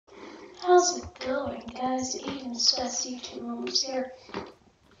How's it going, guys? Even best YouTube moments here.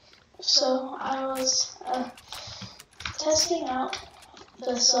 So I was testing out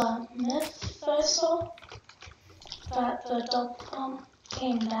this myth that I saw that the double pump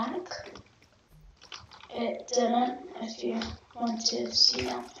came back. It didn't. If you want to see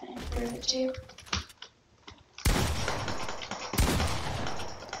that, I can prove it to you.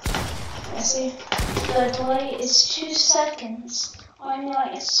 I see. The delay is 2 seconds. I mean,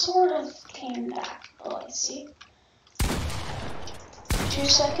 like, it sort of came back, but like, see? 2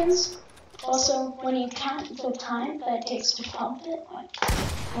 seconds. Also, when you count the time that it takes to pump it, like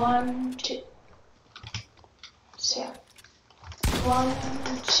 1, 2. So yeah, 1,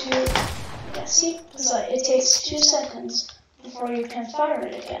 2. Yeah, see? It's like it takes 2 seconds before you can fire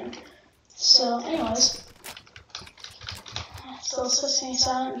it again. So, anyways, still listening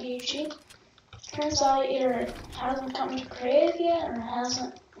silent VG. Turns out either it hasn't come to creative yet, or it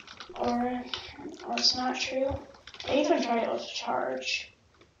hasn't, or it's not true. I even tried it with charge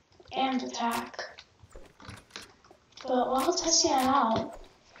and attack. But while testing it out,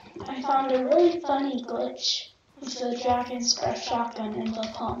 I found a really funny glitch with the Dragon's Breath shotgun in the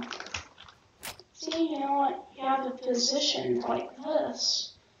pump. See, you know what? You have it positioned like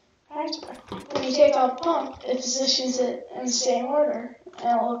this. When you take off the pump, it positions it in the same order.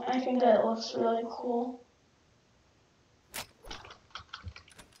 And I think that it looks really cool.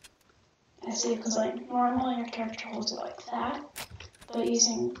 I see, because like normally your character holds it like that, but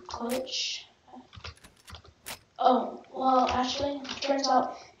using glitch. Oh, well, actually, it turns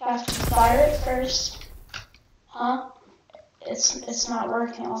out you have to fire it first. Huh? It's not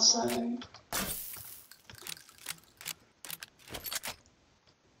working all of a sudden.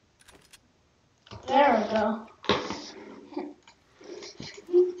 There we go.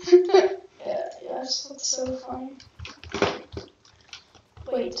 Yeah, this looks so funny.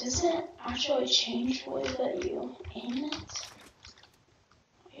 Wait, does it actually change the way that you aim it?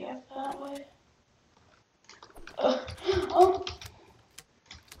 Yeah, that way. Oh!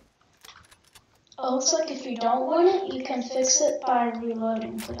 Oh, looks like if you don't want it, you can fix it by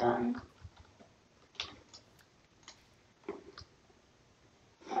reloading the gun.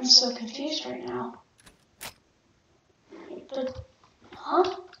 I'm so confused right now. But, huh?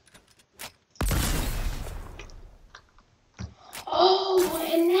 Oh,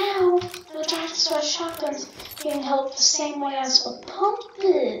 and now the Dragon's Breath shotgun's being held the same way as the pump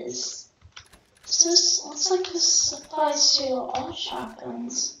is. So this looks like this applies to all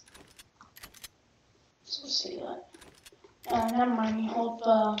shotguns. So we'll see that. Never mind, you hold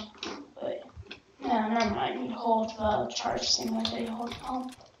the. Wait. No, never mind, you hold the charge same way that you hold the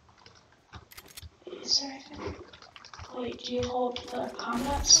pump. Wait, is there anything? Wait, do you hold the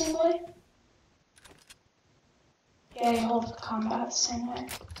combat the same way? Yeah, you hold the combat the same way.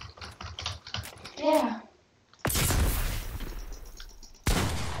 Yeah.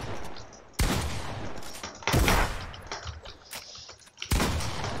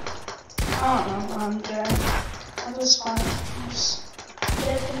 I don't know what I'm doing. At this point, I'm just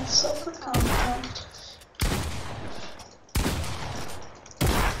getting myself for content.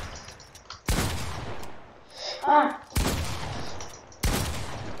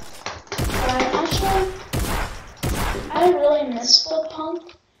 I really miss the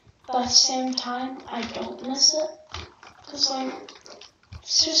pump, but at the same time, I don't miss it. Because, like,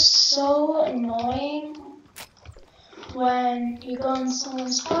 it's just so annoying when you go in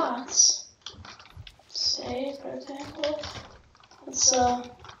someone's spots. Say, for example, it's, no,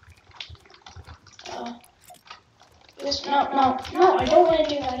 I don't want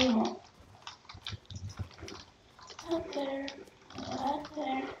to do that anymore. Up there, up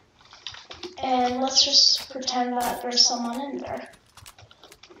there. And let's just pretend that there's someone in there.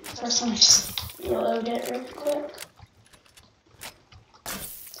 First, let me just reload it real quick.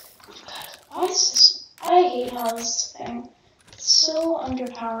 God, why is this? I hate how this thing is so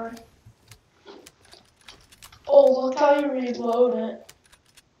underpowered. Oh, look how you reload it.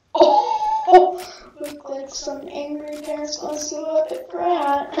 Oh, look like some angry parents want to sue up at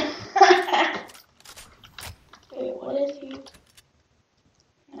Brat. Wait, what if you?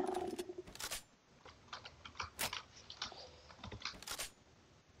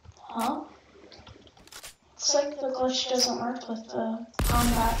 Huh? Looks like the glitch doesn't work with the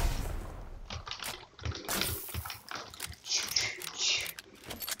combat.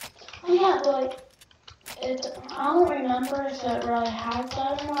 Oh yeah, but like, I don't remember if it really had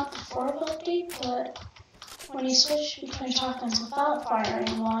that or not before the update, but when you switch between shotguns without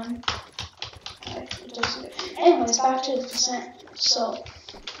firing one, it doesn't. Anyways, back to the descent. So,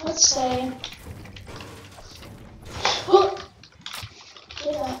 let's say, oh,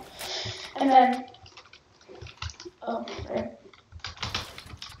 did that. And then, oh, right.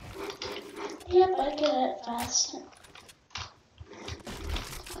 Yep, I get it fast.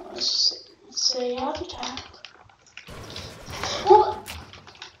 Let's see how to attack. What?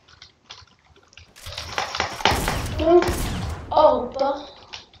 Oh,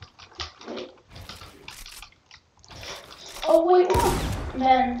 wait. Oh, wait, what? And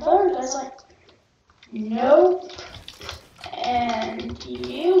then the other guy's like, nope. And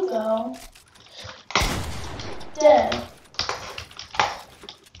you go dead.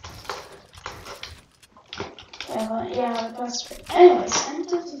 Yeah, that's right. Anyways,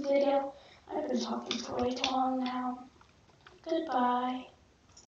 end of the video. I've been talking for way too long now. Goodbye.